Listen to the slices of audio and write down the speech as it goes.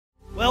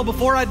Well,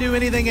 before I do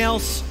anything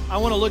else, I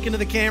want to look into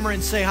the camera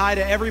and say hi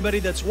to everybody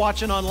that's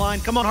watching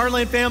online. Come on,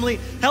 Heartland family,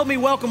 help me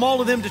welcome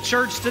all of them to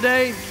church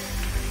today.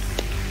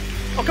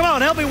 Oh, come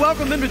on, help me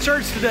welcome them to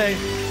church today.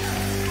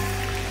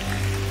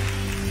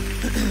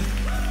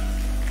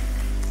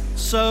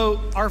 So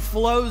our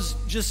flow's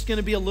just going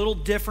to be a little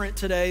different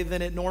today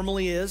than it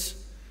normally is.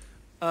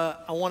 I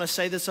want to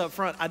say this up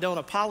front. I don't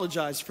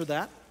apologize for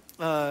that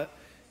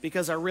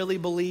because I really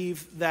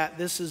believe that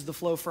this is the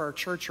flow for our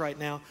church right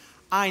now.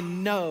 I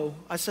know,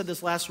 I said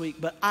this last week,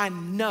 but I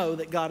know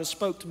that God has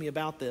spoke to me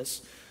about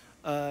this.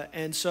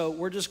 And so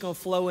we're just going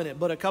to flow in it.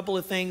 But a couple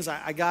of things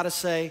I got to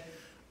say,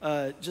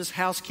 just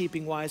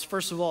housekeeping wise.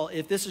 First of all,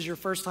 if this is your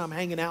first time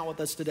hanging out with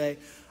us today,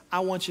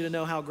 I want you to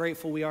know how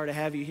grateful we are to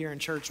have you here in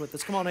church with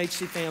us. Come on,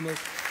 HC family,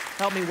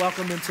 help me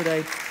welcome them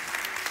today.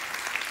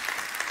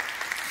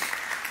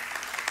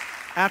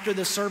 After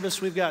this service,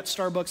 we've got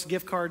Starbucks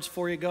gift cards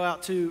for you. Go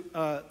out to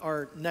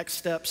our Next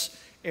Steps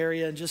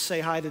area and just say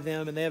hi to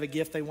them, and they have a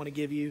gift they want to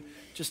give you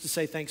just to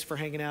say thanks for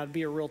hanging out. It'd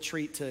be a real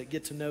treat to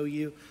get to know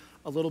you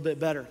a little bit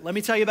better. Let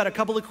me tell you about a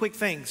couple of quick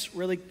things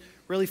really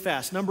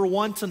fast. Number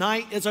one,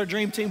 tonight is our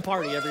Dream Team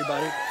Party,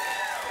 everybody.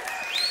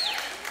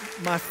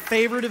 My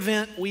favorite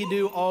event we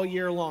do all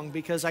year long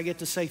because I get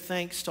to say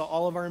thanks to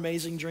all of our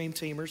amazing Dream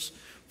Teamers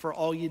for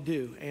all you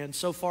do. And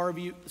so far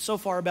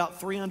about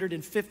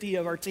 350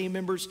 of our team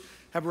members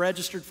have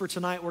registered for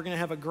tonight. We're going to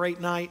have a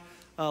great night,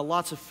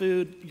 lots of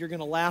food. You're going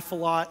to laugh a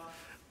lot.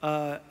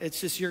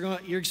 It's just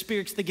you're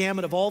experience the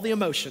gamut of all the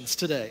emotions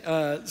today.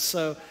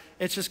 So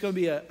it's just going to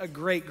be a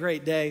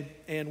great day,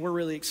 and we're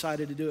really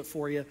excited to do it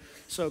for you.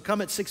 So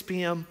come at 6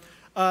 p.m.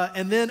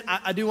 And then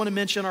I do want to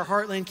mention our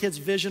Heartland Kids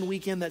Vision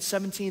Weekend, that's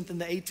 17th and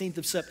the 18th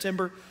of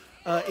September.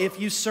 If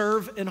you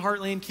serve in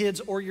Heartland Kids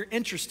or you're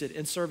interested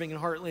in serving in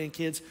Heartland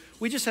Kids,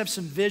 we just have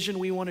some vision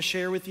we want to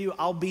share with you.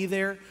 I'll be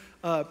there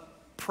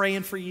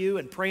praying for you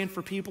and praying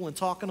for people and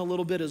talking a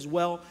little bit as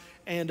well.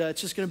 And it's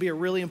just going to be a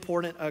really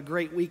important,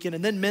 great weekend.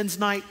 And then men's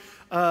night.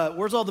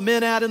 Where's all the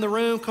men at in the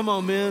room? Come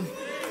on, men.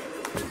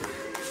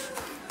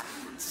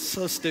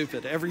 So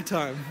stupid every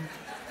time.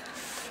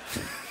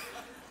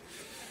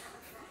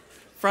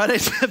 Friday,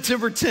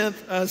 September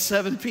 10th,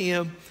 7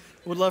 p.m.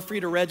 Would love for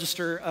you to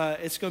register.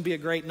 It's going to be a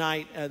great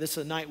night. This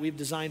is a night we've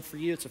designed for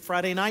you. It's a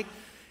Friday night,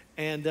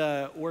 and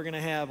we're going to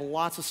have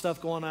lots of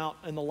stuff going out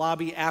in the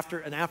lobby after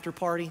an after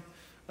party,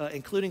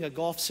 including a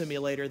golf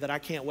simulator that I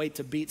can't wait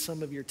to beat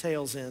some of your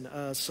tails in.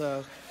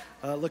 So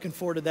looking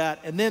forward to that.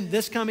 And then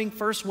this coming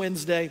first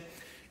Wednesday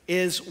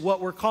is what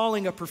we're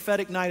calling a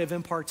prophetic night of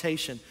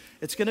impartation.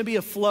 It's going to be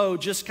a flow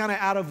just kind of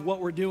out of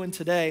what we're doing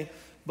today,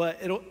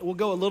 but we'll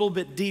go a little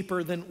bit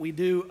deeper than we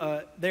do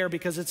there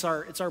because it's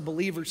our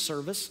believers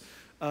service,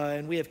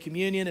 and we have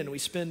communion, and we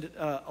spend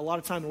a lot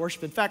of time in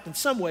worship. In fact, in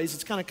some ways,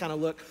 it's kind of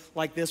look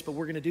like this, but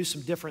we're going to do some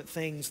different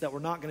things that we're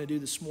not going to do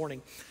this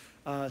morning.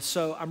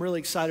 So I'm really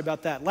excited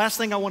about that. Last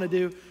thing I want to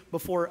do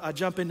before I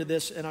jump into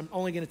this, and I'm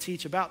only going to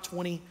teach about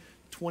 20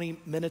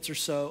 minutes or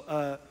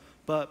so,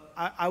 but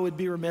I would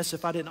be remiss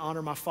if I didn't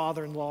honor my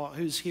father-in-law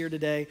who's here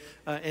today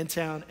in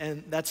town,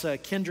 and that's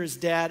Kendra's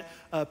dad,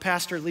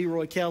 Pastor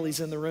Leroy Kelly's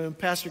in the room.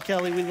 Pastor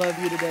Kelly, we love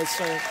you today,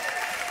 sir.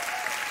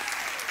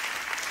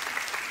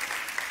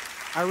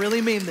 I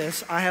really mean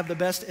this. I have the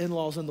best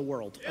in-laws in the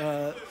world.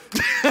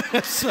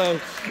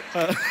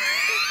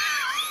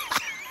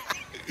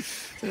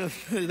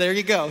 There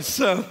you go.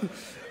 So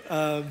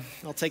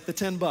I'll take the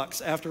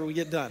 $10 after we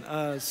get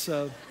done.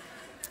 So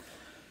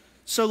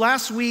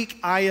last week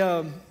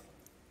I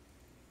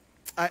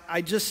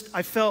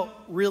felt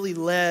really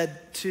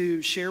led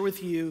to share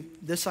with you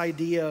this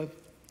idea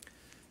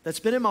that's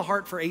been in my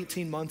heart for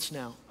 18 months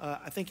now.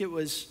 I think it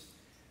was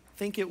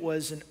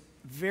in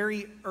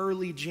very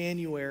early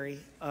January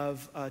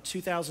of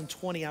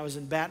 2020. I was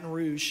in Baton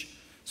Rouge,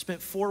 spent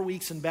 4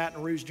 weeks in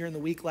Baton Rouge during the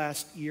week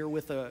last year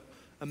with a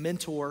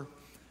mentor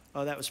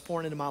that was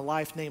pouring into my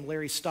life named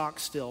Larry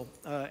Stockstill.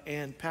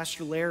 And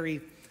Pastor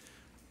Larry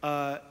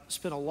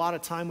spent a lot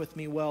of time with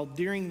me. Well,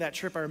 during that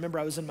trip, I remember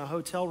I was in my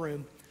hotel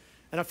room,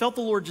 and I felt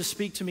the Lord just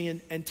speak to me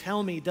and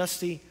tell me,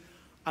 Dusty,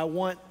 I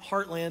want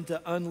Heartland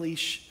to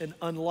unleash and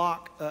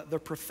unlock the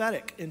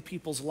prophetic in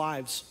people's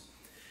lives.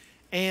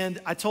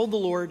 And I told the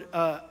Lord,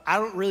 I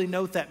don't really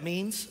know what that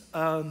means.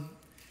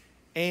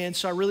 And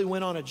so I really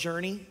went on a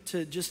journey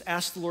to just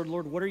ask the Lord,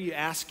 what are you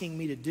asking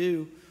me to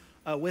do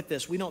with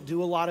this? We don't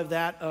do a lot of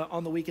that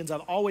on the weekends.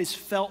 I've always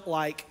felt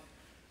like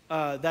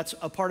that's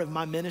a part of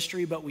my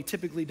ministry, but we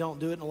typically don't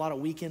do it in a lot of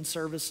weekend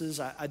services.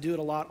 I do it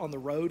a lot on the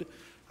road.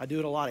 I do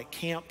it a lot at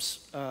camps,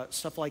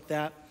 stuff like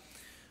that.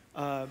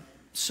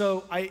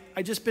 So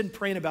I just been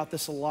praying about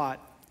this a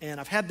lot, and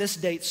I've had this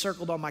date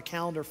circled on my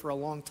calendar for a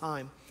long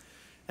time.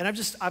 And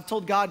I've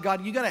told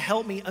God, you got to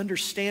help me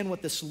understand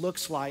what this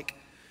looks like,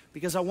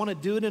 because I want to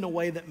do it in a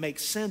way that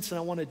makes sense, and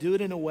I want to do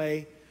it in a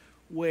way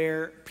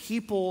where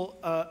people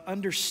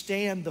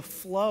understand the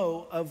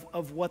flow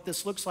of what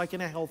this looks like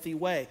in a healthy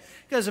way.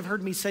 You guys have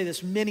heard me say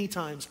this many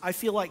times. I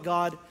feel like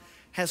God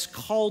has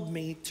called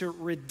me to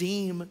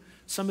redeem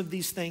some of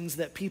these things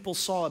that people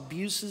saw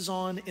abuses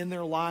on in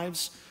their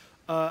lives,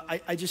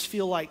 I just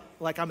feel like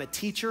I'm a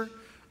teacher,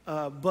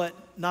 but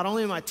not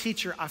only am I a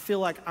teacher, I feel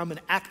like I'm an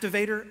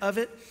activator of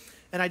it.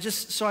 And I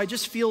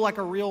just feel like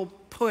a real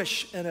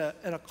push and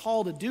a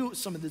call to do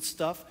some of this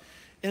stuff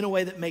in a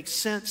way that makes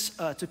sense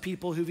to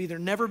people who've either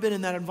never been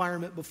in that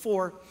environment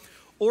before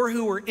or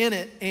who are in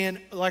it and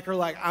are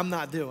like, I'm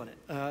not doing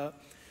it.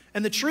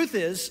 And the truth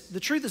is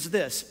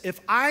this: if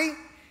I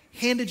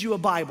handed you a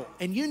Bible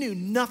and you knew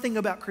nothing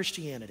about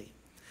Christianity,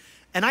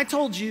 and I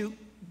told you,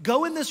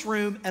 go in this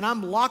room and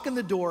I'm locking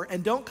the door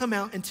and don't come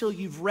out until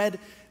you've read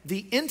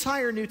the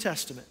entire New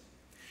Testament,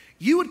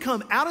 you would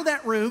come out of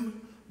that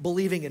room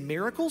believing in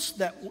miracles,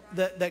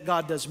 that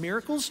God does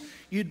miracles.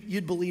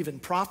 You'd believe in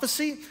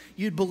prophecy.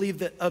 You'd believe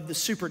that of the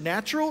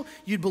supernatural.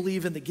 You'd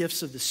believe in the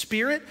gifts of the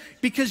Spirit,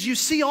 because you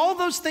see all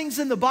those things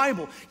in the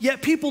Bible,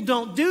 yet people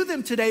don't do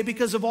them today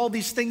because of all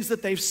these things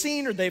that they've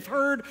seen or they've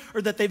heard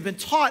or that they've been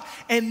taught,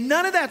 and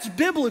none of that's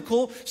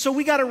biblical. So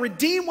we got to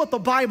redeem what the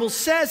Bible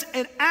says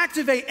and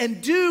activate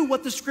and do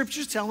what the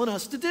Scripture's telling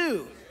us to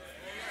do.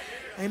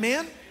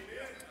 Amen?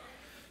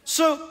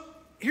 So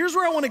here's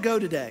where I want to go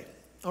today,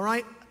 all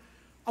right?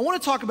 I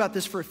want to talk about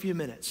this for a few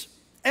minutes.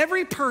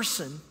 Every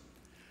person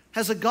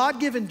has a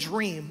God-given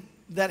dream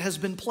that has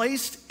been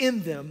placed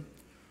in them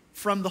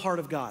from the heart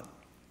of God.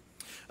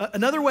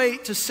 Another way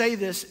to say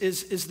this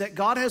is that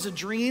God has a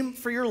dream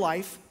for your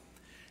life,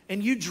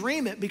 and you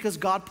dream it because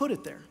God put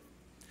it there.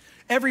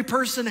 Every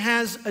person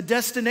has a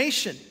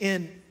destination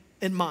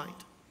in mind.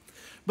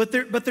 But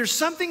there's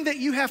something that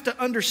you have to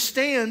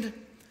understand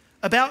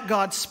about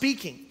God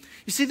speaking.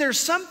 You see, there's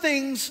some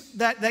things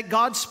that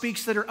God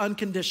speaks that are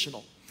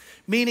unconditional.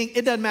 Meaning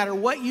it doesn't matter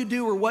what you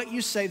do or what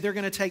you say, they're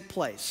going to take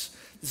place.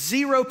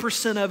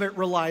 0% of it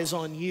relies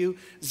on you,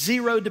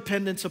 0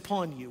 dependence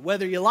upon you.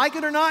 Whether you like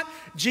it or not,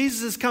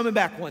 Jesus is coming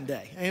back one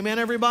day. Amen,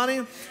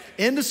 everybody?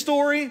 End of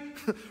story.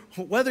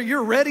 Whether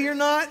you're ready or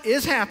not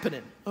is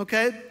happening,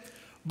 okay?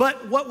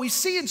 But what we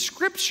see in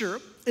Scripture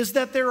is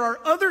that there are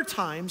other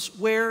times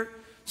where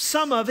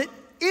some of it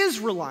is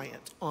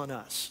reliant on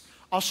us.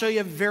 I'll show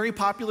you a very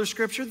popular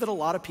scripture that a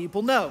lot of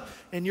people know,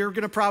 and you're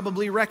going to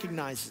probably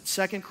recognize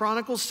it. 2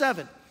 Chronicles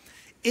 7.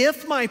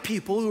 If my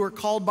people who are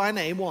called by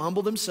name will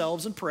humble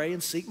themselves and pray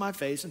and seek my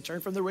face and turn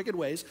from their wicked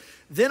ways,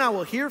 then I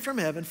will hear from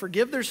heaven,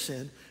 forgive their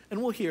sin,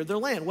 and will heal their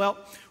land. Well,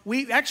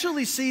 we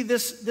actually see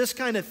this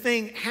kind of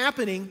thing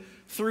happening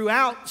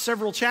throughout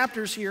several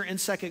chapters here in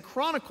 2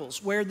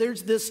 Chronicles, where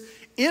there's this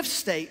if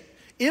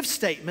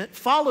statement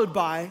followed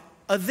by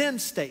a then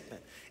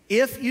statement.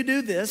 If you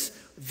do this,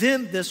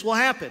 then this will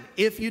happen.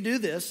 If you do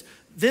this,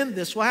 then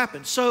this will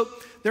happen. So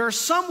there are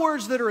some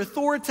words that are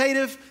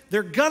authoritative,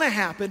 they're gonna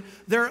happen.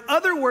 There are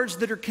other words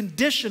that are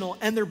conditional,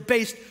 and they're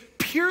based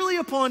purely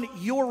upon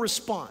your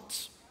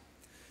response.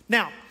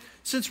 Now,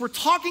 since we're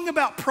talking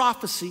about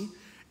prophecy,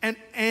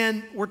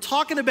 and we're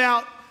talking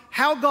about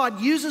how God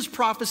uses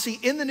prophecy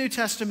in the New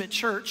Testament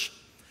church,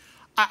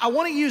 I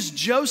wanna use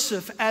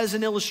Joseph as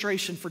an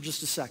illustration for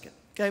just a second,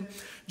 okay?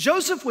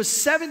 Joseph was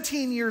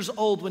 17 years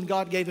old when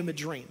God gave him a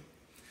dream.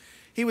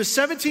 He was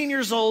 17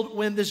 years old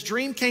when this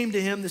dream came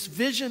to him, this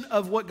vision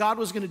of what God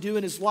was going to do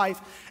in his life.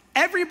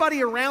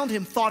 Everybody around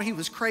him thought he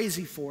was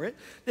crazy for it.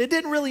 It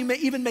didn't really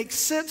even make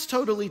sense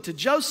totally to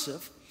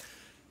Joseph.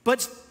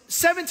 But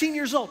 17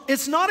 years old.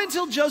 It's not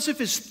until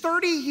Joseph is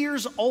 30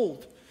 years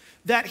old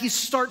that he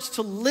starts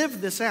to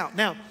live this out.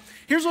 Now,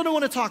 here's what I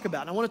want to talk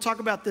about. I want to talk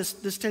about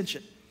this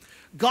tension.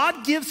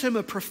 God gives him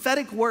a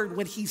prophetic word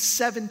when he's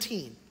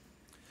 17.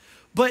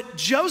 But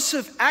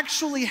Joseph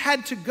actually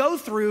had to go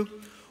through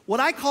what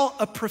I call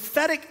a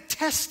prophetic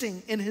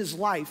testing in his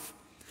life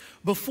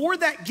before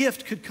that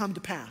gift could come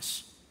to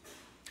pass.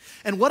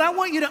 And what I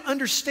want you to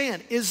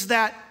understand is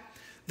that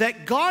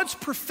God's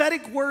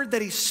prophetic word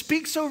that he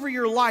speaks over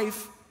your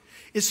life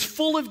is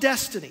full of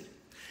destiny,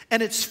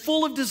 and it's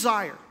full of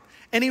desire.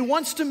 And he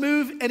wants to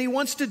move, and he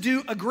wants to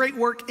do a great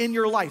work in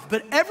your life.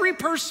 But every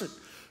person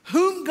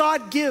whom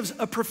God gives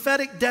a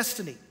prophetic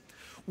destiny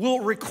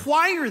will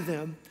require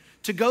them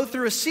to go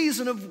through a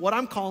season of what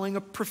I'm calling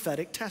a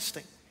prophetic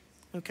testing.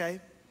 Okay?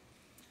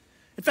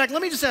 In fact,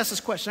 let me just ask this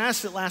question. I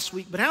asked it last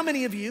week, but how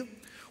many of you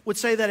would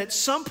say that at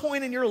some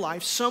point in your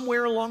life,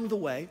 somewhere along the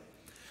way,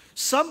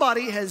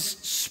 somebody has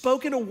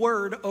spoken a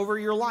word over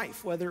your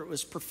life, whether it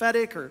was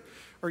prophetic or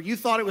you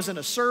thought it was in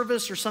a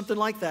service or something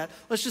like that?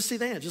 Let's just see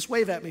the hand. Just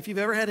wave at me if you've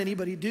ever had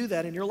anybody do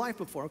that in your life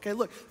before. Okay,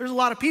 look, there's a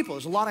lot of people.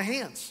 There's a lot of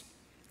hands.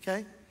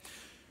 Okay?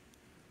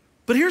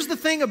 But here's the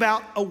thing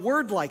about a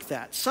word like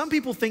that. Some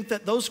people think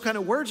that those kind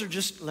of words are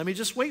just, let me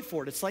just wait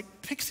for it. It's like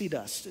pixie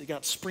dust. It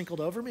got sprinkled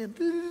over me and,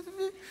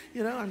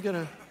 you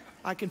know,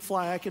 I can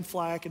fly, I can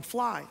fly, I can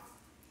fly.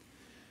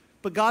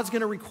 But God's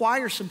gonna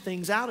require some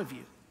things out of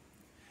you.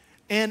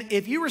 And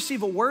if you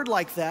receive a word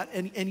like that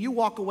and you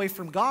walk away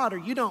from God, or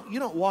you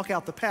don't walk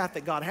out the path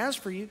that God has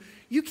for you,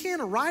 you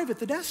can't arrive at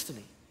the destiny.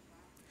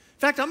 In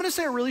fact, I'm gonna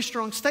say a really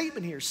strong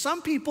statement here.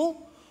 Some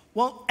people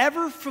won't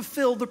ever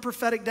fulfill the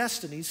prophetic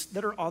destinies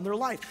that are on their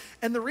life.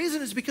 And the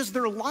reason is because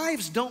their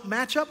lives don't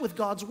match up with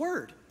God's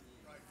word.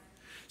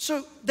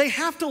 So they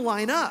have to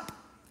line up.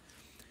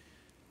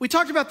 We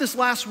talked about this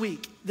last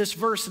week. this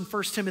verse in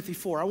 1 Timothy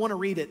 4. I want to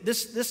read it.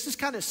 This is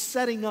kind of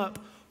setting up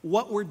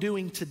what we're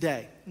doing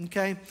today,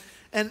 okay?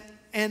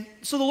 And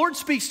so the Lord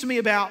speaks to me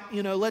about,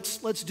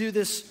 let's do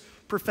this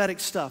prophetic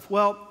stuff.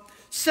 Well,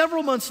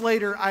 several months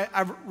later,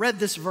 I read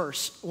this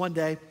verse one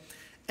day,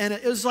 and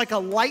it was like a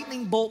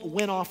lightning bolt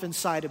went off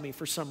inside of me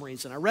for some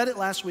reason. I read it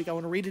last week. I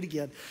want to read it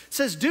again. It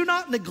says, do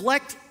not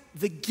neglect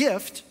the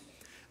gift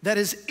that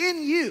is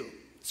in you.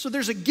 So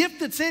there's a gift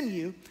that's in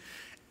you,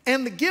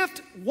 and the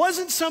gift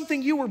wasn't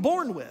something you were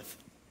born with.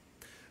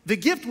 The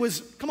gift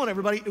was, come on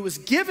everybody, it was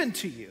given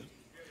to you.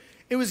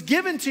 It was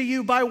given to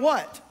you by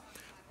what?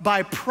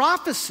 By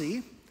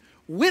prophecy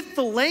with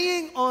the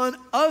laying on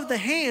of the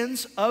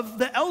hands of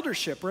the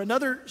eldership, or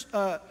another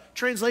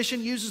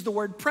translation uses the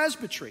word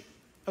presbytery,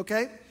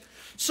 okay?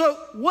 So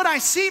what I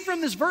see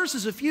from this verse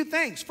is a few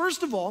things.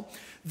 First of all,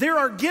 there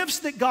are gifts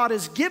that God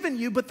has given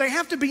you, but they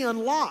have to be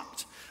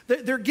unlocked.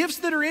 There are gifts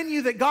that are in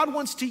you that God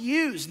wants to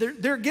use.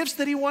 There are gifts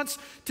that he wants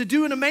to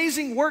do an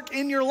amazing work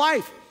in your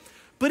life.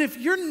 But if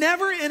you're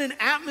never in an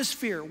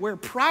atmosphere where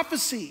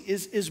prophecy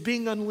is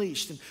being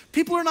unleashed and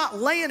people are not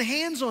laying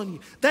hands on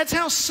you, that's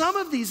how some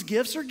of these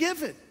gifts are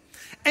given.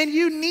 And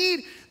you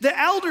need the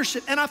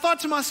eldership. And I thought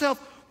to myself,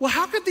 well,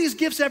 how could these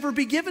gifts ever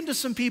be given to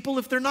some people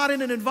if they're not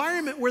in an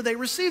environment where they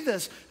receive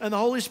this? And the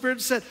Holy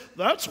Spirit said,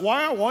 that's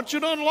why I want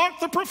you to unlock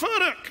the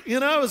prophetic.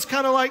 It's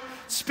kind of like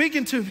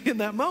speaking to me in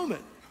that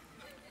moment.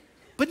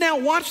 But now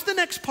watch the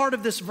next part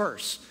of this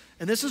verse.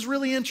 And this is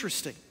really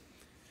interesting.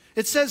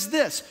 It says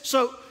this.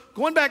 So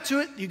going back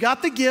to it, you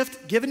got the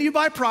gift given to you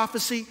by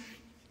prophecy.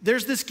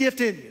 There's this gift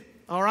in you.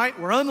 All right,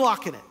 we're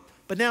unlocking it.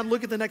 But now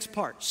look at the next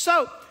part.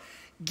 So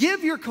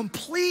give your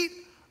complete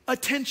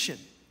attention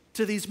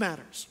to these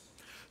matters.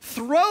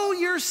 Throw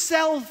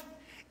yourself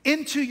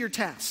into your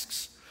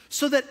tasks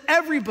so that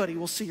everybody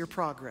will see your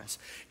progress.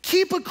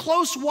 Keep a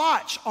close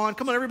watch on,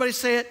 come on, everybody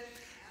say it,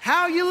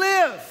 how you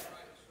live.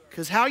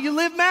 Because how you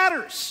live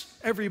matters,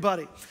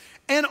 everybody.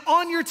 And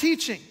on your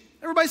teaching.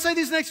 Everybody say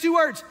these next two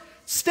words.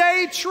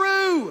 Stay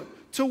true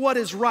to what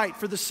is right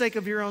for the sake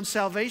of your own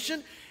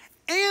salvation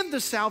and the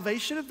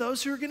salvation of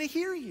those who are going to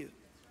hear you.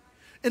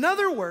 In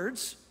other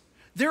words,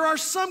 there are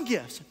some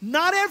gifts,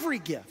 not every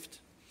gift,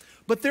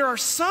 but there are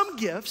some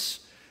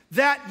gifts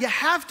that you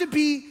have to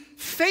be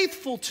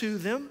faithful to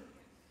them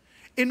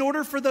in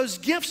order for those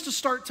gifts to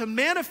start to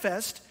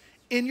manifest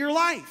in your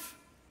life.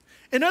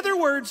 In other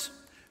words,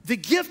 the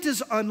gift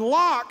is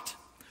unlocked,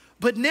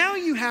 but now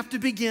you have to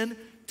begin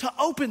to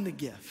open the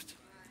gift.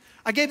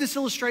 I gave this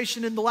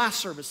illustration in the last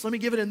service. Let me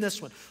give it in this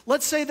one.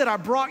 Let's say that I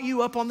brought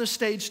you up on the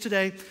stage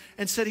today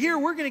and said, here,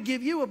 we're going to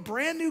give you a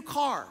brand new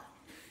car.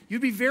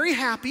 You'd be very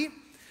happy,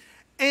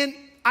 and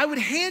I would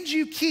hand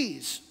you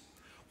keys.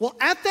 Well,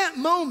 at that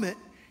moment,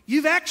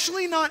 you've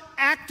actually not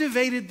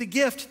activated the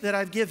gift that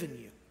I've given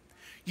you.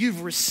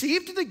 You've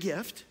received the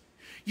gift.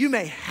 You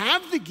may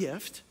have the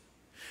gift,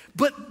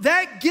 but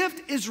that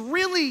gift is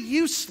really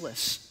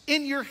useless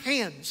in your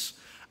hands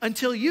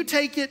until you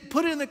take it,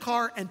 put it in the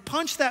car, and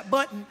punch that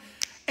button,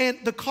 and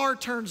the car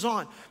turns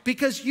on.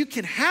 Because you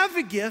can have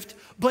a gift,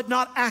 but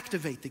not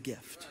activate the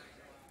gift.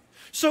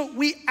 So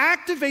we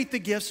activate the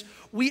gifts,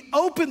 we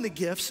open the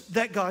gifts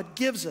that God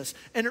gives us,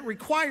 and it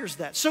requires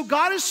that. So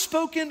God has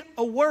spoken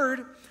a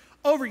word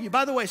over you.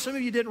 By the way, some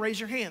of you didn't raise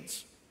your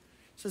hands.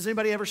 So has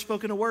anybody ever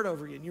spoken a word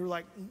over you? And you were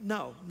like,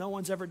 no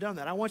one's ever done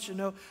that. I want you to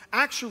know,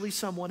 actually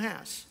someone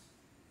has.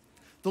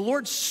 The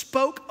Lord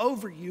spoke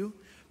over you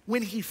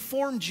when he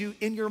formed you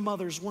in your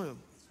mother's womb.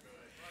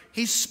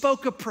 He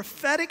spoke a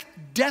prophetic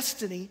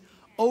destiny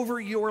over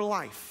your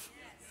life.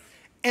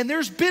 And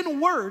there's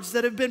been words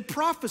that have been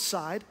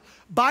prophesied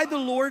by the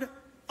Lord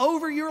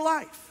over your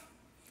life.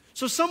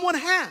 So someone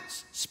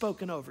has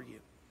spoken over you.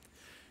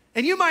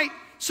 And you might,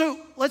 so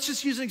let's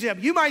just use an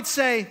example. You might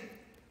say,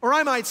 or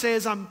I might say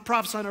as I'm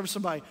prophesying over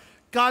somebody,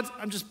 God,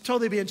 I'm just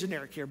totally being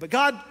generic here, but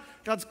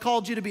God's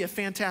called you to be a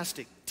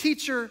fantastic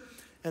teacher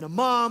and a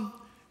mom,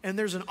 and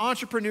there's an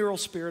entrepreneurial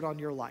spirit on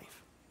your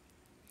life.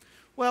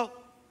 Well,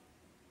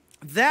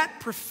 that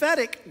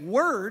prophetic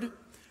word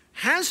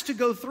has to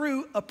go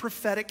through a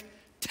prophetic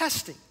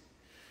testing.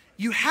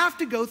 You have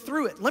to go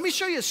through it. Let me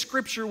show you a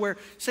scripture where,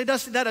 say,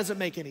 Dustin, that doesn't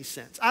make any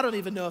sense. I don't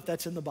even know if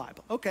that's in the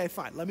Bible. Okay,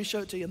 fine. Let me show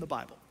it to you in the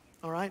Bible.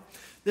 All right?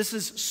 This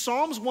is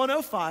Psalms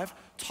 105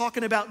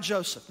 talking about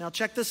Joseph. Now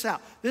check this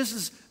out.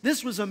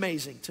 This was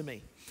amazing to me.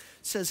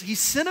 It says, he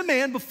sent a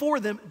man before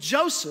them,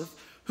 Joseph,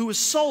 who was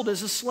sold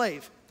as a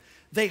slave.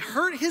 They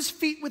hurt his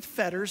feet with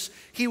fetters.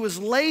 He was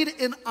laid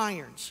in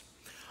irons.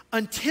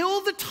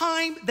 Until the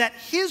time that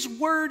his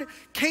word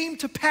came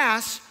to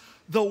pass,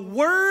 the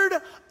word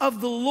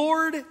of the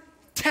Lord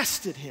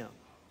tested him,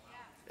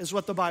 is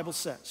what the Bible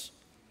says.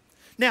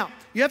 Now,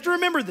 you have to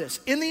remember this.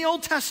 In the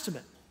Old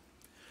Testament,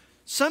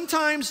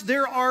 sometimes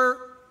there are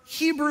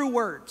Hebrew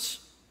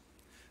words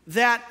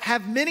that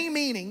have many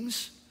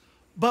meanings,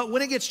 but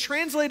when it gets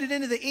translated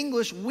into the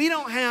English, we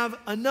don't have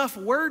enough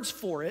words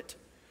for it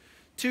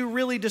to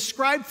really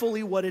describe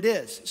fully what it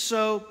is.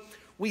 So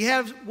we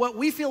have what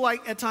we feel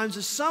like at times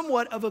is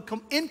somewhat of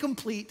an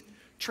incomplete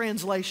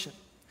translation.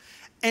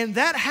 And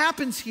that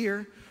happens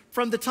here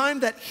from the time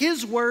that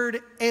his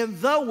word and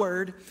the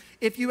word,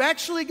 if you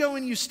actually go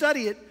and you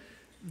study it,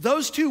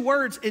 those two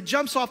words, it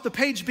jumps off the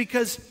page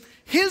because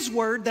his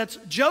word, that's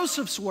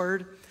Joseph's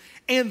word,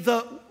 and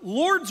the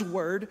Lord's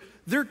word,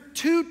 they're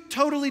two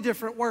totally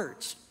different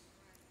words.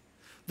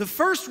 The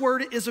first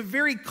word is a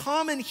very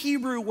common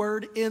Hebrew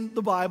word in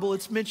the Bible.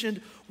 It's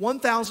mentioned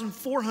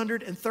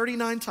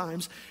 1,439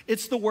 times.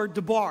 It's the word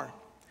debar.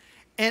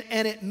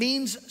 And it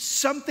means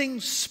something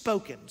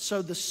spoken.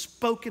 So the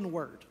spoken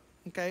word,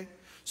 okay?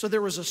 So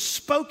there was a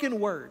spoken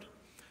word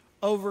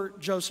over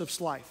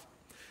Joseph's life.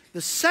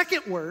 The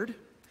second word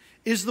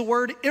is the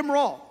word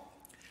imral.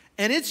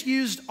 And it's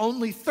used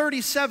only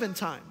 37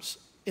 times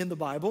in the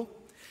Bible.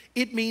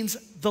 It means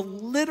the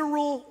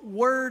literal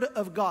word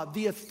of God,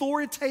 the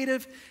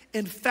authoritative,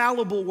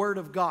 infallible word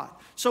of God.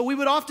 So we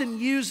would often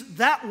use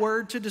that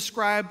word to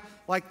describe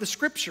like the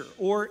scripture,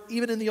 or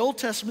even in the Old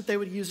Testament, they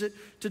would use it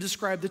to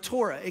describe the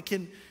Torah. It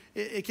can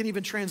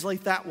even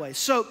translate that way.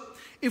 So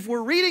if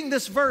we're reading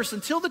this verse,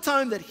 until the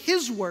time that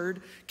his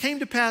word came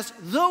to pass,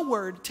 the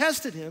word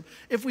tested him.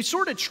 If we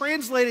sort of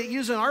translate it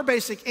using our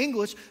basic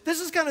English,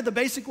 this is kind of the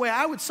basic way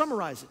I would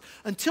summarize it.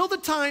 Until the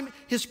time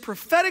his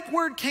prophetic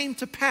word came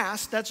to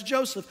pass, that's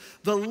Joseph,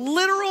 the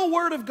literal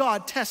word of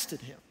God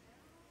tested him.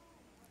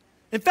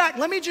 In fact,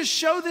 let me just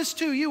show this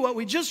to you, what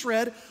we just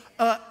read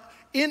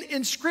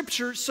in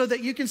Scripture, so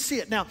that you can see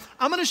it. Now,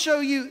 I'm going to show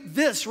you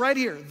this right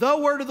here, the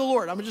word of the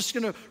Lord. I'm just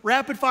going to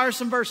rapid fire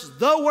some verses.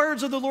 The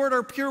words of the Lord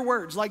are pure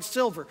words, like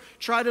silver,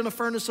 tried in a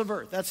furnace of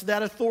earth. That's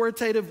that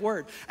authoritative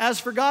word. As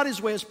for God,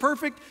 his way is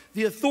perfect.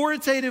 The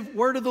authoritative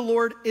word of the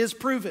Lord is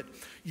proven.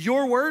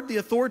 Your word, the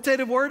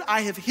authoritative word,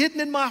 I have hidden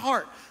in my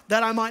heart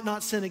that I might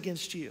not sin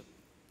against you.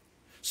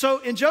 So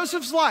in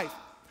Joseph's life,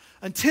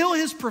 until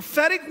his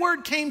prophetic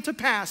word came to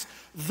pass,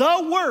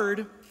 the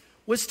word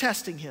was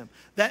testing him.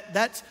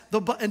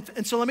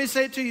 And so let me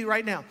say it to you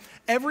right now.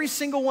 Every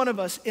single one of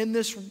us in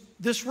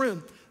this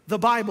room, the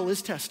Bible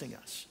is testing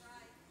us.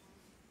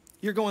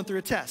 You're going through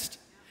a test.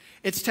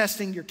 It's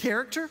testing your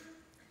character.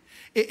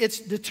 It's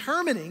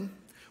determining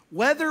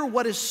whether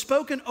what is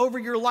spoken over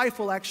your life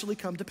will actually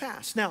come to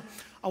pass. Now,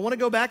 I want to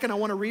go back and I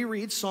want to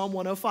reread Psalm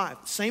 105.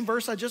 Same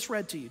verse I just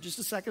read to you just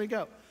a second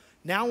ago.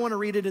 Now I want to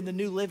read it in the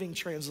New Living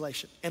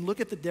Translation. And look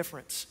at the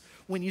difference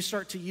when you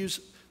start to use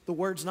the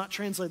words not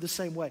translated the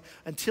same way.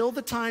 Until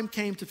the time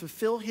came to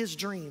fulfill his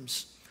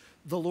dreams,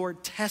 the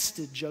Lord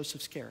tested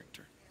Joseph's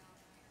character.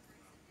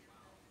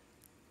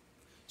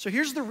 So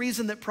here's the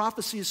reason that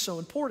prophecy is so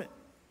important.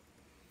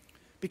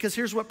 Because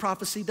here's what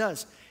prophecy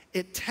does.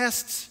 It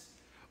tests,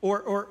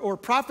 or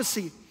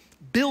prophecy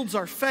builds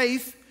our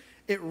faith.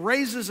 It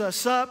raises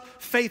us up.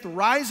 Faith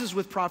rises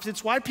with prophecy.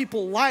 It's why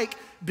people like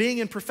being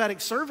in prophetic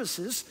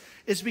services.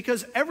 Is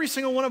because every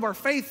single one of our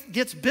faith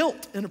gets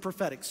built in a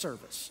prophetic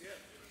service.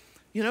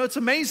 You know, it's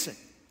amazing.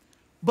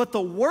 But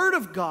the word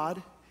of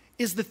God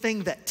is the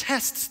thing that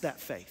tests that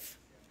faith.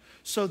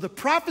 So the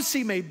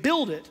prophecy may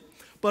build it,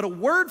 but a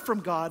word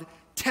from God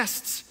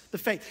tests the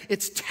faith.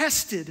 It's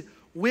tested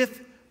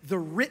with the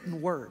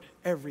written word,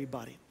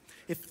 everybody.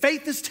 If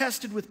faith is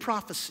tested with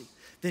prophecy,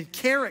 then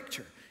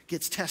character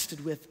gets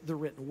tested with the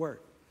written word.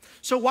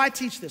 So why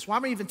teach this? Why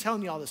am I even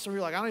telling you all this? Some of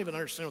you are like, I don't even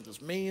understand what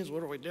this means.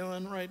 What are we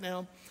doing right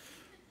now?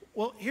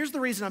 Well, here's the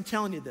reason I'm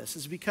telling you this,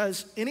 is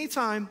because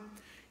anytime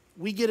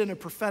we get in a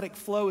prophetic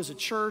flow as a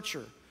church,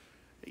 or,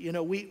 you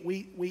know,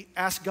 we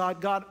ask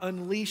God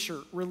unleash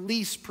or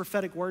release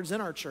prophetic words in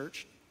our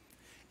church,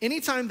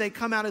 anytime they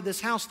come out of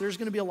this house, there's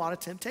going to be a lot of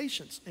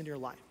temptations in your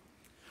life.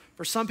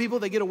 For some people,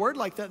 they get a word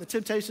like that, and the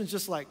temptation's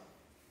just like,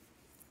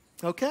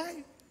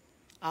 okay,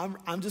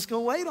 I'm just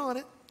going to wait on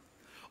it.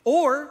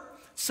 Or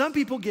some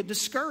people get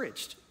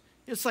discouraged.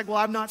 It's like, well,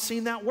 I've not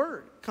seen that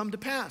word come to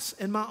pass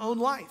in my own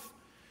life.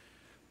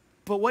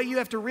 But what you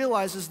have to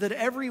realize is that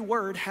every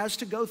word has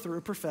to go through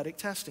a prophetic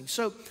testing.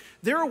 So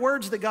there are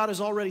words that God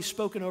has already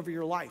spoken over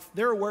your life.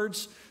 There are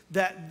words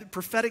that,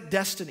 prophetic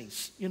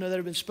destinies, you know, that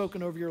have been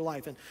spoken over your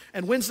life.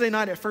 And Wednesday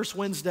night at First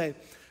Wednesday,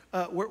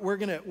 we're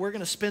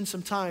gonna spend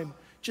some time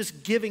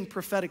just giving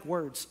prophetic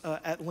words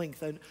at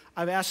length. And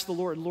I've asked the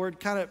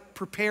Lord, kind of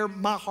prepare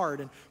my heart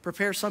and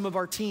prepare some of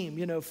our team,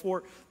 you know,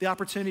 for the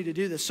opportunity to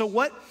do this. So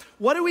what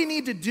do we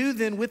need to do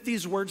then with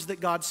these words that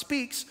God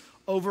speaks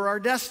over our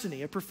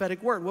destiny, a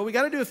prophetic word? Well, we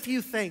got to do a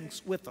few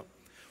things with them.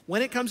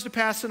 When it comes to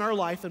pass in our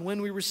life and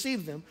when we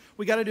receive them,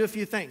 we got to do a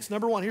few things.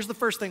 Number one, here's the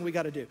first thing we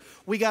got to do.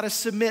 We got to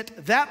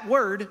submit that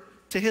word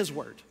to his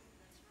word.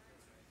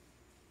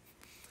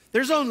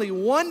 There's only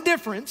one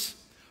difference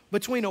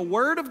between a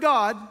word of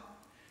God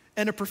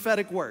and a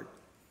prophetic word.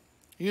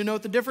 You know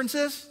what the difference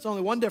is? It's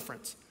only one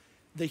difference: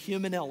 the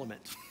human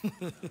element.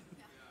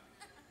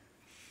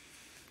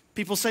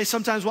 People say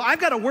sometimes, well,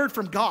 I've got a word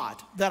from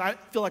God that I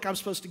feel like I'm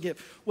supposed to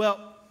give.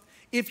 Well,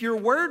 if your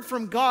word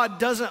from God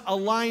doesn't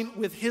align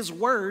with his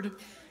word,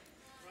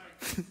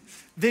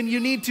 then you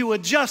need to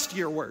adjust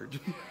your word.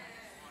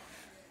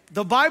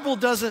 The Bible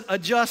doesn't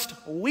adjust,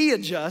 we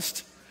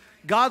adjust.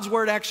 God's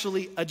word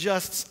actually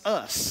adjusts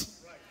us.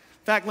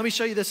 In fact, let me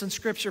show you this in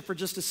Scripture for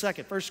just a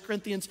second. 1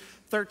 Corinthians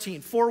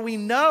 13. For we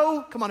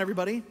know, come on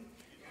everybody.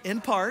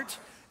 in part,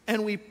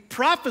 and we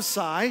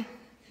prophesy.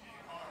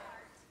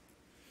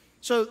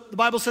 So the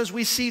Bible says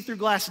we see through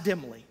glass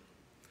dimly.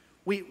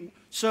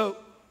 So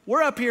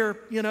we're up here,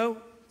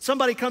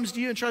 somebody comes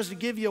to you and tries to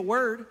give you a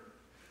word.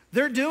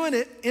 They're doing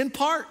it in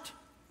part.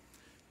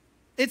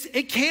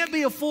 It can't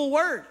be a full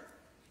word.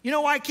 You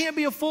know why it can't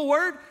be a full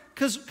word?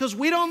 Because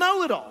we don't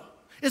know it all.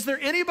 Is there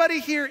anybody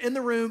here in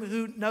the room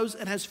who knows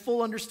and has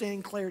full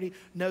understanding, clarity,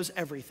 knows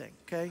everything,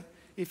 okay?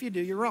 If you do,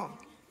 you're wrong.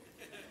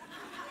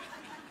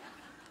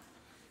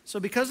 So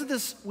because of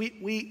this,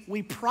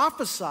 we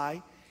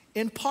prophesy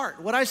in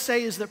part. What I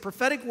say is that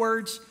prophetic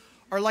words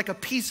are like a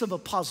piece of a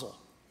puzzle.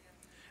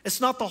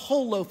 It's not the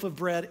whole loaf of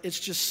bread, it's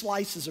just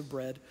slices of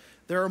bread.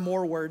 There are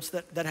more words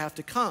that have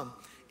to come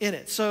in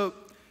it. So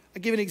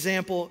I'll give an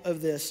example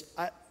of this.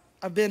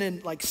 I've been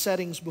in like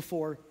settings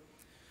before,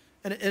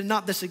 and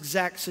not this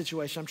exact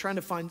situation. I'm trying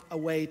to find a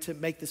way to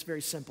make this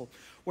very simple,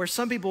 where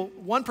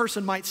one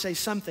person might say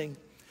something,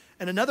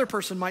 and another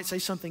person might say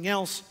something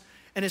else,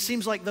 and it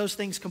seems like those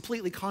things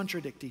completely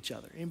contradict each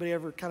other. Anybody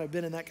ever kind of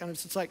been in that kind of,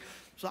 it's like,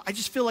 so I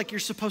just feel like you're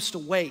supposed to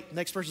wait. The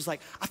next person's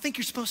like, I think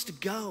you're supposed to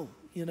go,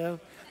 You're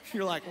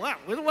like, wow,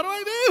 what do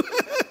I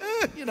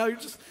do? You're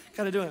just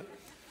kind of doing it.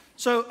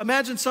 So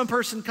imagine some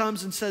person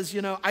comes and says,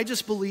 I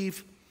just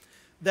believe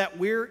that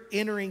we're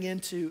entering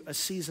into a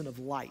season of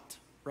light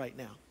right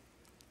now.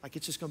 Like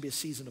it's just going to be a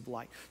season of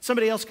light.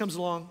 Somebody else comes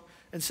along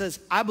and says,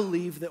 I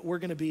believe that we're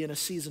going to be in a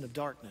season of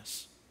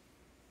darkness.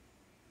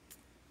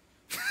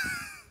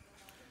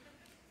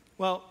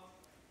 Well,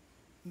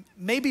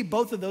 maybe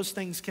both of those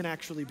things can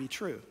actually be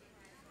true.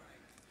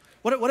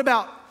 What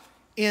about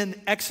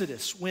in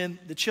Exodus when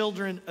the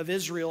children of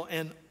Israel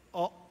and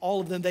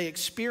all of them, they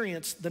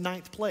experienced the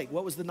 9th plague?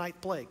 What was the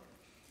 9th plague?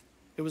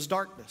 It was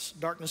darkness.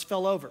 Darkness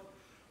fell over.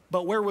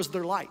 But where was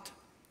their light?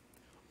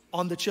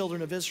 On the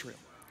children of Israel.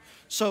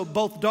 So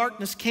both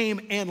darkness came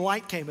and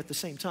light came at the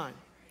same time.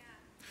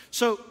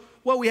 So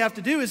what we have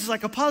to do is it's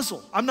like a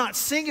puzzle. I'm not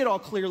seeing it all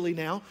clearly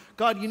now.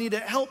 God, you need to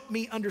help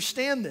me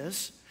understand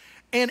this.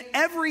 And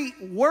every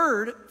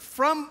word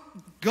from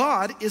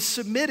God is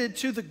submitted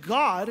to the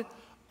God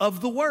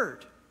of the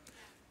Word.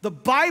 The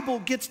Bible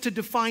gets to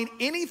define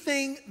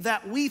anything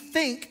that we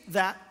think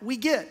that we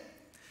get.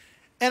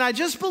 And I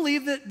just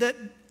believe that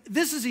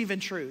this is even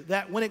true,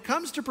 that when it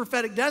comes to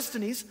prophetic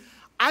destinies,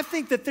 I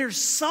think that there's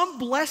some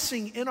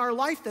blessing in our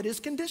life that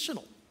is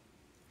conditional.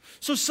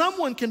 So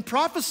someone can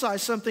prophesy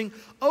something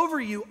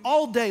over you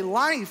all day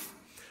life,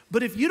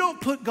 but if you don't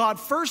put God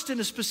first in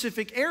a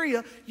specific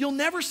area, you'll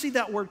never see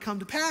that word come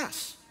to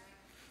pass.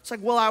 It's like,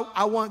 well,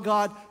 I want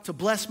God to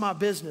bless my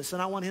business,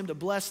 and I want him to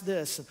bless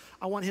this, and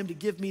I want him to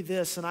give me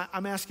this, and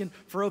I'm asking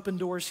for open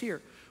doors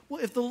here.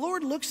 Well, if the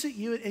Lord looks at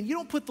you and you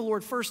don't put the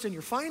Lord first in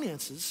your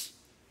finances,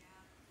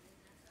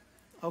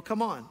 oh,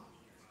 come on.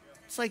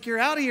 It's like you're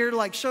out of here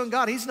like showing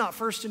God he's not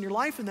first in your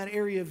life in that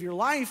area of your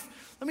life.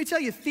 Let me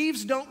tell you,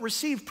 thieves don't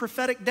receive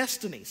prophetic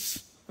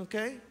destinies,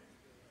 okay?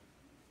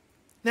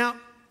 Now,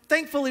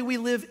 thankfully, we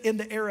live in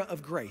the era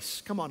of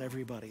grace. Come on,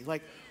 everybody.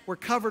 Like, we're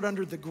covered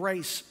under the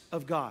grace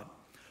of God.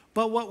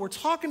 But what we're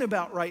talking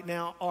about right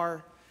now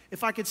are,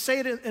 if I could say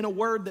it in a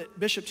word that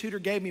Bishop Tudor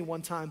gave me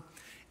one time,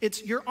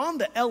 it's you're on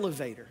the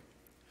elevator.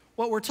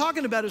 What we're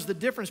talking about is the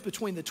difference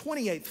between the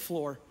 28th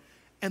floor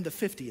and the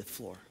 50th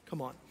floor.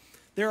 Come on.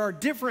 There are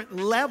different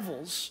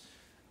levels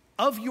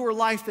of your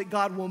life that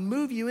God will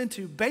move you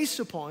into based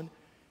upon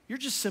your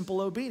just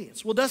simple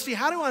obedience. Well, Dusty,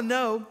 how do I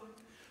know,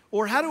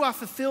 or how do I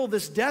fulfill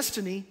this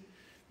destiny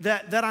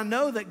that I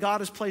know that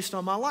God has placed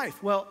on my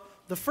life? Well,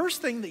 the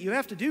first thing that you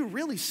have to do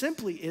really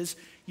simply is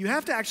you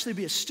have to actually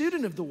be a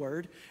student of the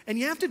Word, and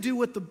you have to do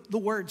what the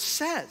Word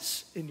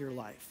says in your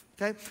life,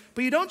 okay?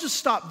 But you don't just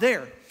stop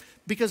there,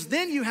 because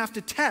then you have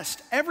to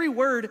test. Every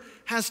word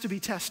has to be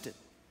tested.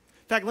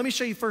 In fact, let me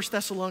show you 1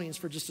 Thessalonians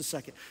for just a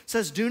second. It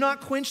says, do not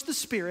quench the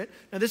Spirit.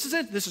 Now, this is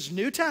it. This is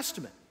New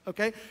Testament,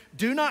 okay?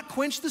 Do not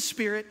quench the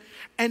Spirit,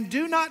 and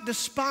do not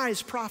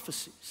despise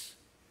prophecies.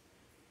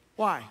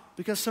 Why?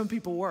 Because some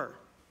people were.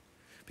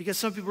 Because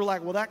some people are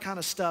like, well, that kind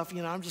of stuff,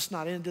 I'm just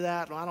not into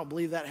that. I don't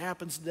believe that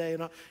happens today.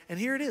 And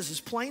here it is,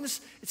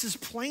 it's as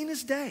plain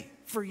as day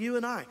for you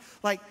and I.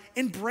 Like,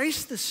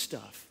 embrace this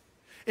stuff.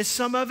 Is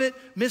some of it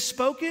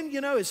misspoken?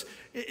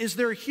 Is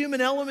there a human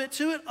element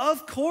to it?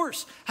 Of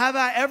course. Have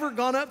I ever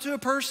gone up to a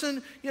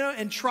person,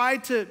 and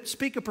tried to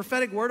speak a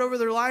prophetic word over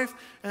their life?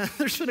 And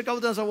there's been a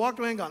couple times I walked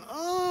away and gone,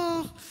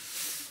 oh,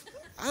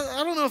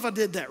 I don't know if I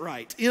did that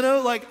right.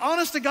 Like,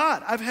 honest to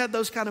God, I've had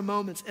those kind of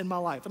moments in my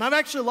life. And I've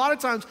actually, a lot of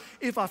times,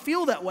 if I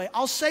feel that way,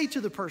 I'll say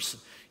to the person,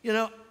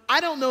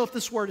 I don't know if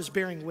this word is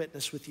bearing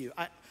witness with you.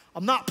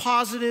 I'm not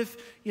positive,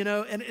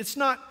 and it's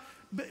not.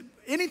 But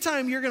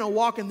anytime you're going to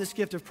walk in this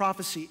gift of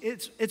prophecy,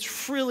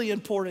 it's really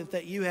important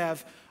that you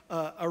have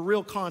a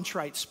real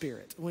contrite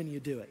spirit when you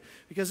do it,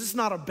 because it's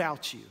not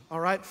about you, all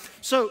right?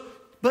 So,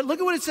 but look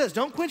at what it says.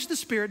 Don't quench the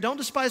Spirit, don't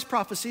despise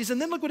prophecies,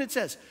 and then look what it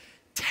says.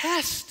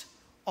 Test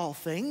all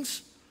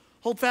things,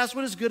 hold fast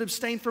what is good,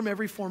 abstain from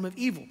every form of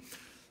evil.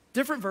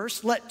 Different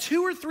verse, let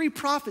 2 or 3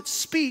 prophets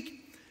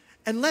speak,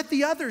 and let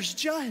the others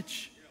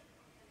judge.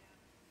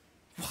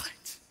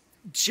 What?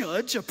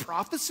 Judge a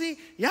prophecy?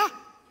 Yeah.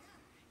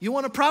 You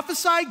want to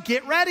prophesy?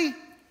 Get ready.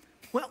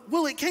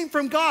 Well, it came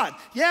from God.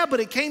 Yeah, but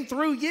it came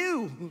through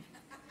you.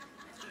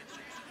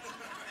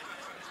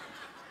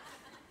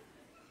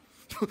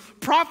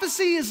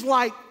 Prophecy is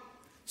like,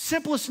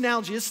 simplest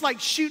analogy, it's like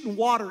shooting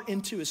water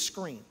into a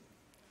screen.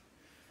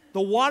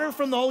 The water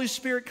from the Holy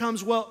Spirit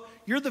comes, well,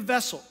 you're the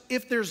vessel.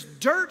 If there's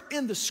dirt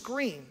in the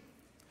screen,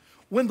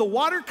 when the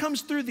water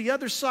comes through the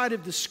other side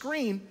of the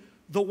screen,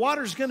 the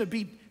water's going to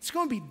be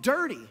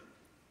dirty.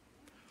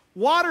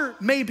 Water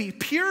may be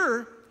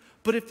pure,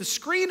 but if the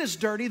screen is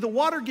dirty, the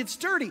water gets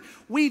dirty.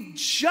 We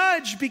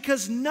judge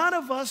because none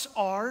of us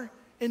are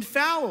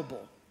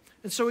infallible.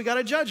 And so we got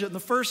to judge it. In the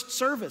first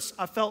service,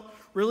 I felt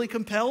really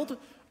compelled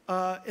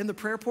in the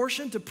prayer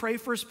portion to pray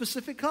for a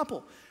specific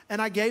couple.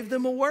 And I gave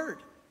them a word.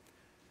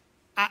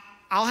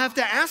 I'll have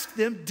to ask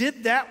them,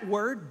 did that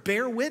word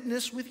bear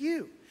witness with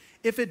you?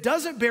 If it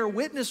doesn't bear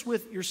witness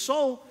with your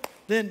soul,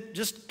 then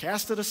just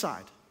cast it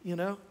aside, you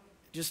know?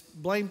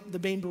 Just blame the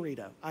bean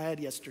burrito I had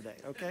yesterday,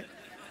 okay?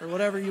 Or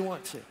whatever you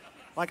want to.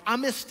 Like, I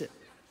missed it.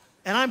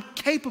 And I'm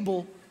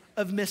capable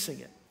of missing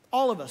it.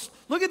 All of us.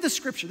 Look at this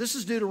scripture. This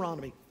is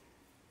Deuteronomy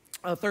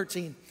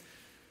 13.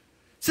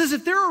 It says,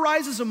 if there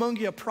arises among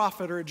you a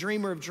prophet or a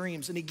dreamer of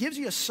dreams, and he gives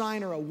you a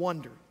sign or a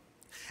wonder,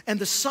 and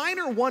the sign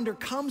or wonder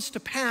comes to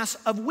pass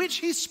of which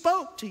he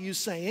spoke to you,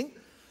 saying,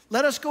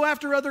 let us go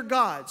after other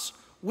gods,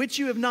 which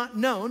you have not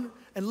known,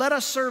 and let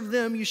us serve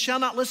them. You shall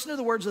not listen to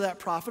the words of that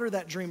prophet or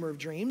that dreamer of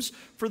dreams,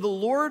 for the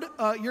Lord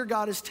your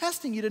God is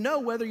testing you to know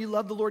whether you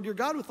love the Lord your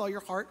God with all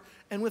your heart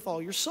and with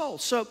all your soul.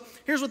 So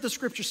here's what the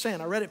scripture's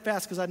saying. I read it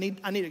fast because I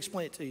need to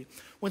explain it to you.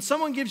 When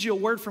someone gives you a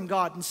word from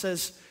God and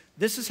says,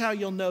 this is how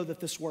you'll know that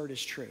this word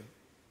is true,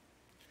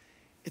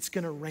 it's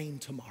going to rain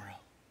tomorrow.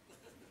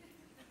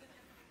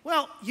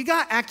 Well, you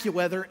got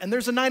AccuWeather, and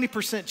there's a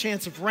 90%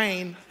 chance of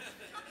rain.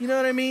 You know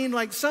what I mean?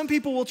 Like, some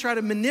people will try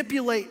to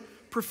manipulate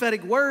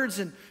prophetic words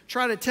and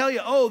try to tell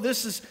you, oh,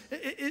 this is,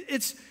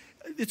 it's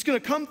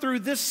going to come through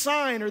this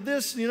sign or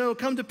this, you know,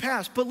 come to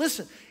pass. But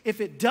listen,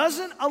 if it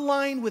doesn't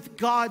align with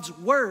God's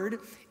word,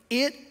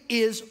 it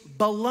is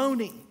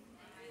baloney.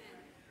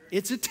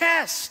 It's a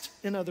test,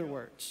 in other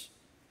words.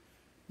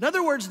 In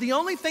other words, the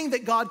only thing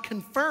that God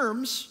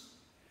confirms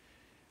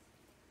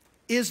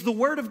is the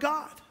word of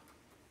God.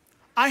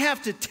 I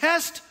have to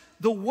test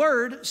the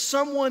word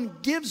someone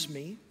gives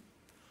me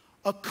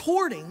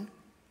according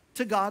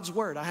to God's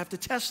word. I have to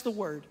test the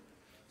word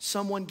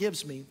someone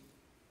gives me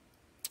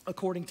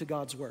according to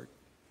God's word.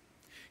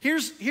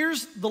 Here's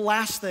the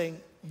last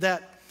thing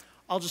that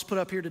I'll just put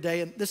up here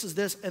today, and this is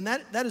this, and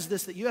that is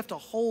this, that you have to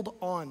hold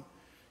on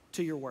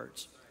to your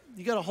words.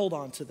 You got to hold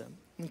on to them,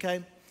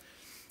 okay?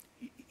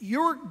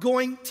 You're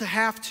going to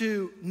have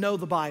to know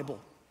the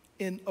Bible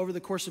over the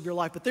course of your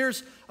life. But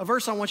there's a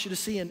verse I want you to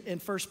see in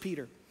 1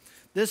 Peter.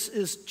 This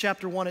is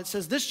chapter 1. It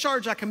says, this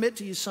charge I commit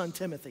to you, son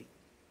Timothy.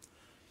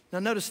 Now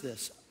notice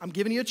this. I'm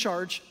giving you a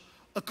charge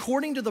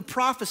according to the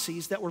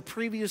prophecies that were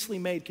previously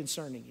made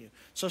concerning you.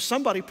 So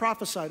somebody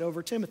prophesied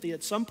over Timothy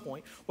at some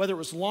point, whether it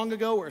was long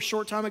ago or a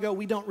short time ago,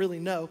 we don't really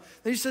know.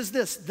 Then he says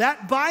this,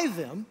 that by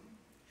them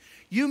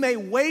you may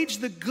wage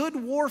the good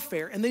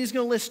warfare. And then he's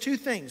going to list two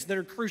things that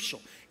are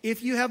crucial.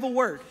 If you have a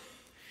word,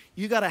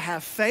 you got to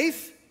have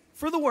faith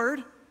for the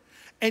word,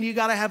 and you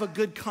got to have a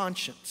good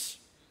conscience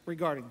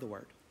regarding the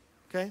word,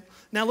 okay?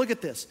 Now look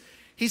at this.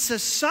 He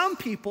says some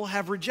people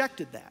have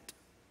rejected that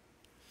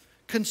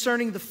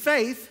concerning the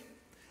faith,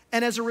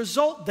 and as a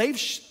result,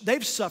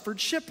 they've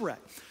suffered shipwreck,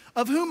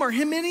 of whom are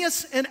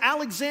Hymenaeus and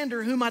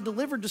Alexander, whom I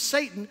delivered to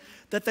Satan,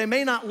 that they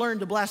may not learn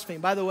to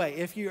blaspheme. By the way,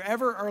 if you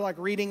ever are like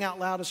reading out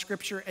loud a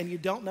scripture and you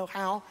don't know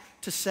how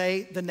to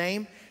say the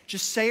name,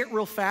 just say it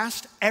real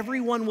fast.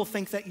 Everyone will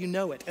think that you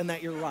know it and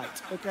that you're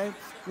right, okay?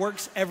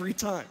 Works every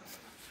time.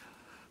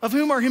 Of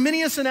whom are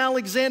Hymenaeus and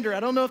Alexander, I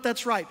don't know if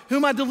that's right,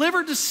 whom I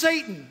delivered to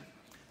Satan,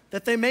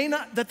 that they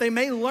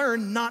may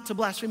learn not to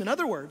blaspheme. In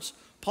other words,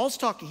 Paul's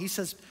talking. He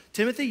says,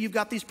 Timothy, you've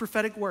got these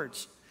prophetic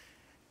words,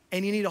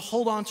 and you need to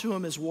hold on to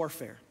them as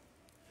warfare.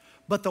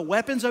 But the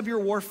weapons of your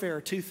warfare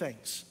are two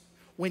things.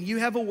 When you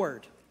have a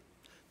word,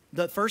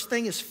 the first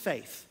thing is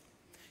faith.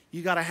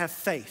 You got to have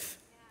faith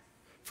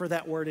for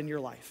that word in your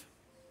life.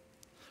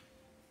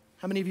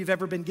 How many of you have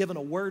ever been given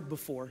a word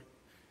before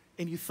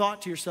and you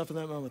thought to yourself in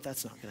that moment,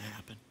 that's not going to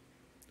happen.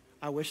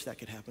 I wish that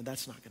could happen.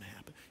 That's not going to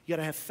happen. You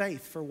got to have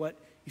faith for what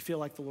you feel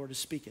like the Lord is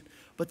speaking.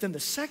 But then the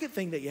second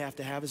thing that you have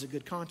to have is a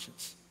good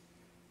conscience.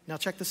 Now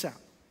check this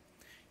out.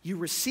 You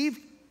receive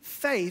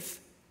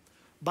faith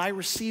by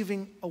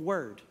receiving a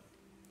word,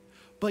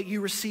 but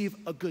you receive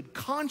a good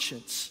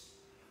conscience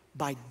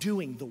by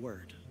doing the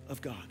word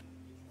of God.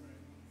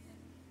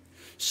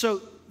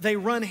 So they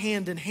run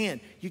hand in hand.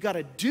 You got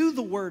to do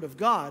the word of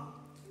God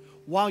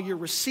while you're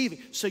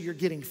receiving. So you're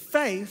getting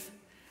faith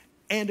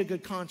and a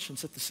good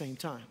conscience at the same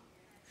time.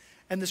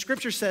 And the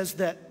scripture says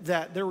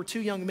that there were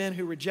two young men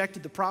who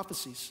rejected the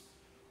prophecies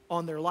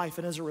on their life,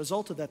 and as a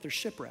result of that, they're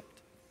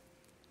shipwrecked.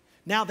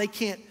 Now they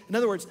can't, in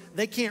other words,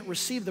 they can't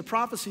receive the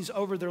prophecies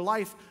over their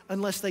life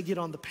unless they get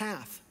on the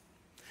path.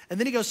 And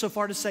then he goes so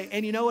far to say,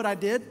 and you know what I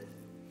did?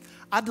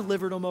 I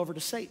delivered them over to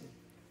Satan.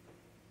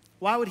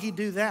 Why would he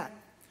do that?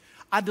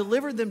 I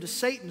delivered them to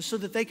Satan so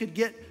that they could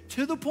get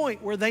to the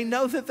point where they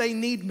know that they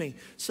need me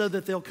so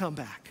that they'll come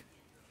back.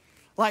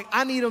 Like,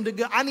 I need them to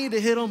go, I need to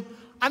hit them,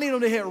 I need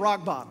them to hit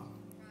rock bottom.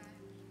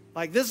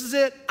 Like, this is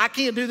it. I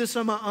can't do this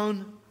on my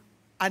own.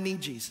 I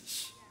need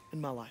Jesus in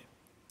my life.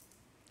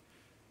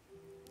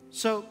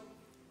 So,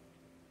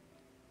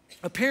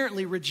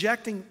 apparently,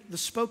 rejecting the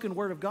spoken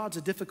word of God is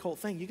a difficult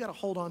thing. You got to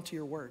hold on to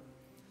your word.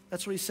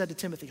 That's what he said to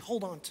Timothy.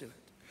 Hold on to it.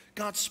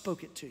 God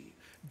spoke it to you.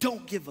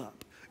 Don't give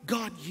up.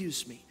 God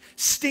used me.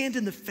 Stand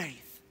in the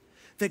faith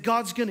that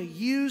God's going to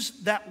use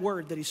that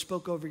word that he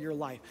spoke over your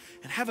life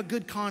and have a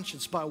good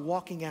conscience by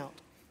walking out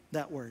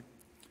that word.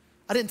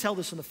 I didn't tell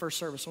this in the first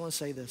service. I want to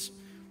say this.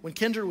 When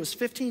Kendra was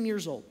 15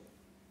 years old,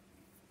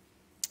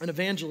 an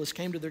evangelist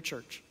came to their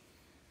church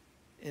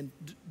in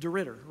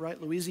DeRidder,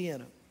 right,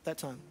 Louisiana, at that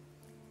time.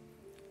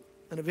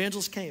 An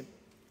evangelist came,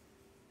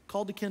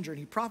 called to Kendra, and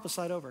he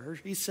prophesied over her.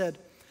 He said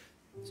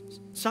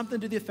something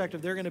to the effect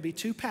of there are going to be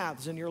two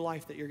paths in your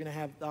life that you're going to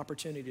have the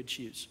opportunity to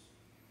choose.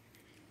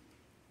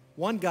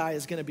 One guy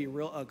is going to be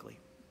real ugly.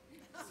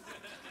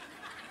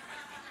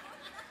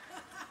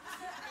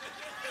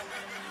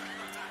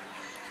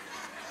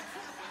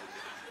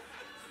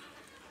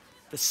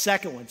 The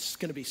second one's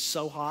going to be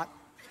so hot.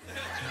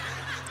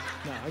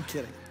 No, I'm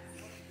kidding.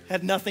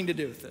 Had nothing to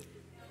do with it.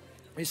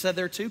 He said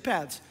there are two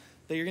paths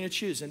that you're going to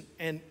choose,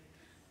 and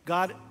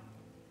God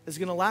is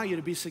going to allow you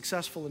to be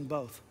successful in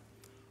both.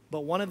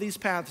 But one of these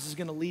paths is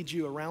going to lead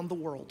you around the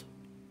world,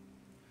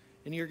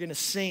 and you're going to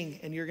sing,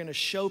 and you're going to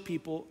show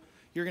people,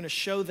 you're going to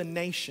show the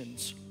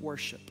nations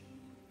worship.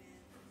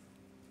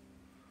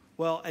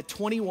 Well, at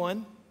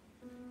 21,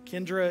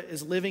 Kendra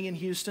is living in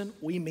Houston.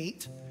 We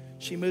meet.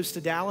 She moves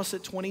to Dallas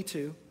at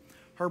 22.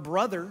 Her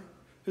brother,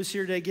 who's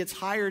here today, gets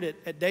hired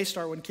at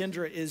Daystar when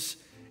Kendra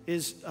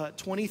is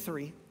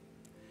 23.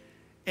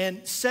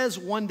 And says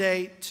one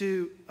day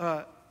to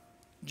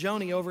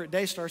Joni over at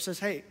Daystar, says,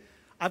 hey,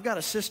 I've got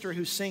a sister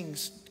who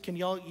sings. Can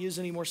y'all use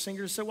any more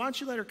singers? So why don't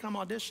you let her come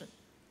audition?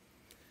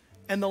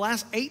 And the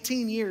last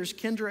 18 years,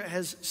 Kendra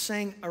has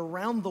sang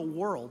around the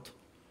world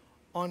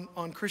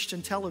on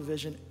Christian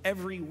television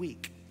every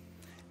week.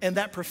 And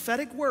that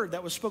prophetic word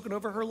that was spoken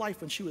over her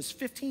life when she was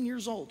 15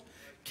 years old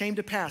came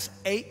to pass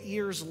 8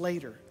 years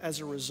later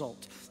as a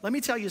result. Let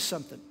me tell you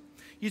something.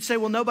 You'd say,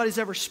 well, nobody's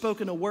ever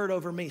spoken a word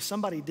over me.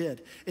 Somebody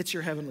did. It's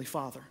your Heavenly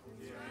Father.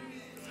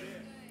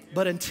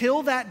 But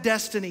until that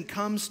destiny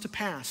comes to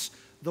pass,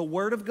 the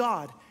Word of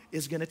God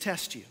is going to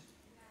test you.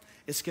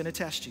 It's going to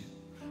test you.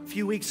 A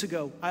few weeks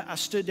ago, I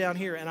stood down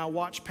here and I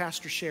watched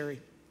Pastor Sherry.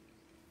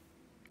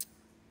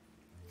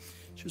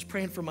 She was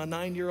praying for my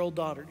 9-year-old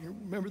daughter. Do you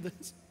remember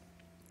this?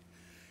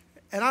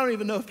 And I don't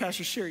even know if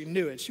Pastor Sherry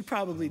knew it. She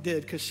probably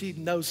did because she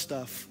knows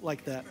stuff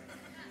like that.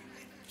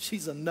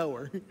 She's a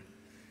knower.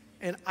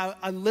 And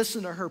I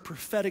listened to her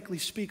prophetically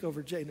speak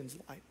over Jaden's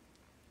life.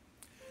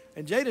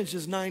 And Jaden's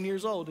just 9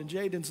 years old, and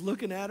Jaden's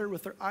looking at her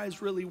with her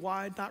eyes really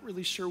wide, not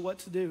really sure what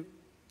to do.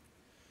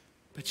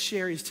 But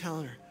Sherry's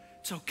telling her,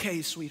 it's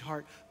okay,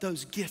 sweetheart.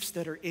 Those gifts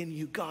that are in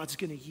you, God's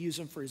going to use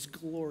them for his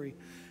glory.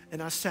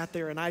 And I sat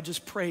there and I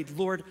just prayed,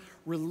 Lord,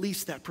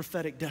 release that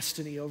prophetic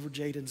destiny over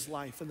Jaden's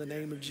life in the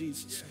name of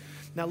Jesus.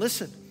 Now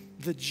listen,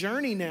 the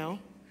journey now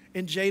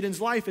in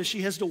Jaden's life is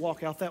she has to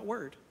walk out that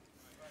word.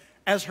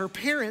 As her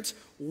parents,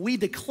 we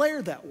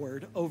declare that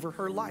word over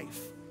her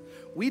life.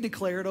 We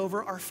declare it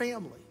over our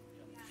family.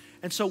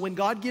 And so when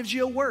God gives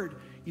you a word,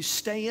 you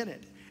stay in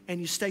it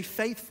and you stay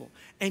faithful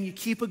and you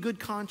keep a good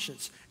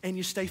conscience and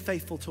you stay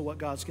faithful to what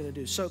God's going to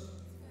do. So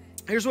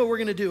here's what we're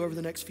going to do over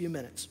the next few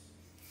minutes.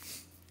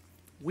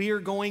 We are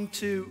going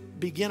to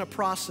begin a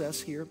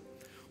process here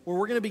where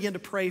we're going to begin to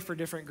pray for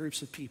different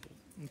groups of people,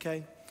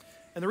 okay?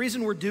 And the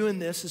reason we're doing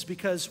this is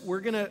because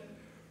we're going to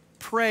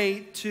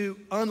pray to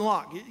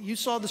unlock. You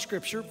saw the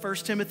scripture, 1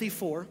 Timothy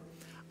 4.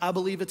 I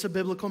believe it's a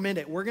biblical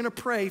mandate. We're going to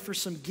pray for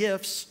some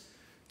gifts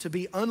to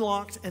be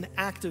unlocked and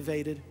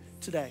activated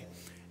today.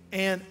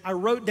 And I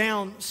wrote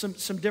down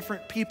some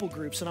different people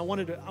groups, and I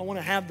want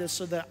to have this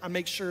so that I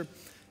make sure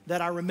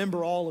that I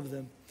remember all of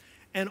them.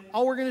 And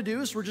all we're going to do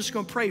is we're just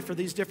going to pray for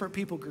these different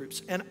people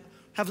groups and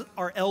have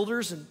our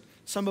elders and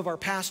some of our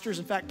pastors.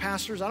 In fact,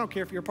 pastors, I don't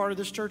care if you're a part of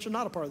this church or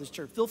not a part of this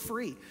church. Feel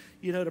free,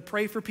 to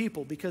pray for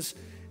people because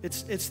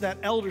it's that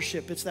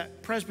eldership, it's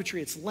that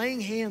presbytery, it's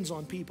laying hands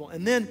on people.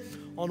 And then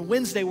on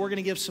Wednesday, we're going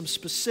to give some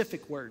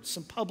specific words,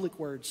 some public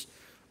words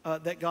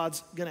that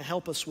God's going to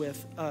help us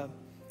with.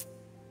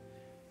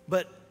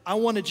 But I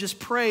want to just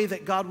pray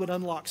that God would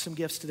unlock some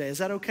gifts today. Is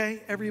that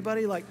okay,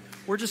 everybody? Like,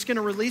 we're just going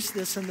to release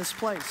this in this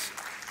place.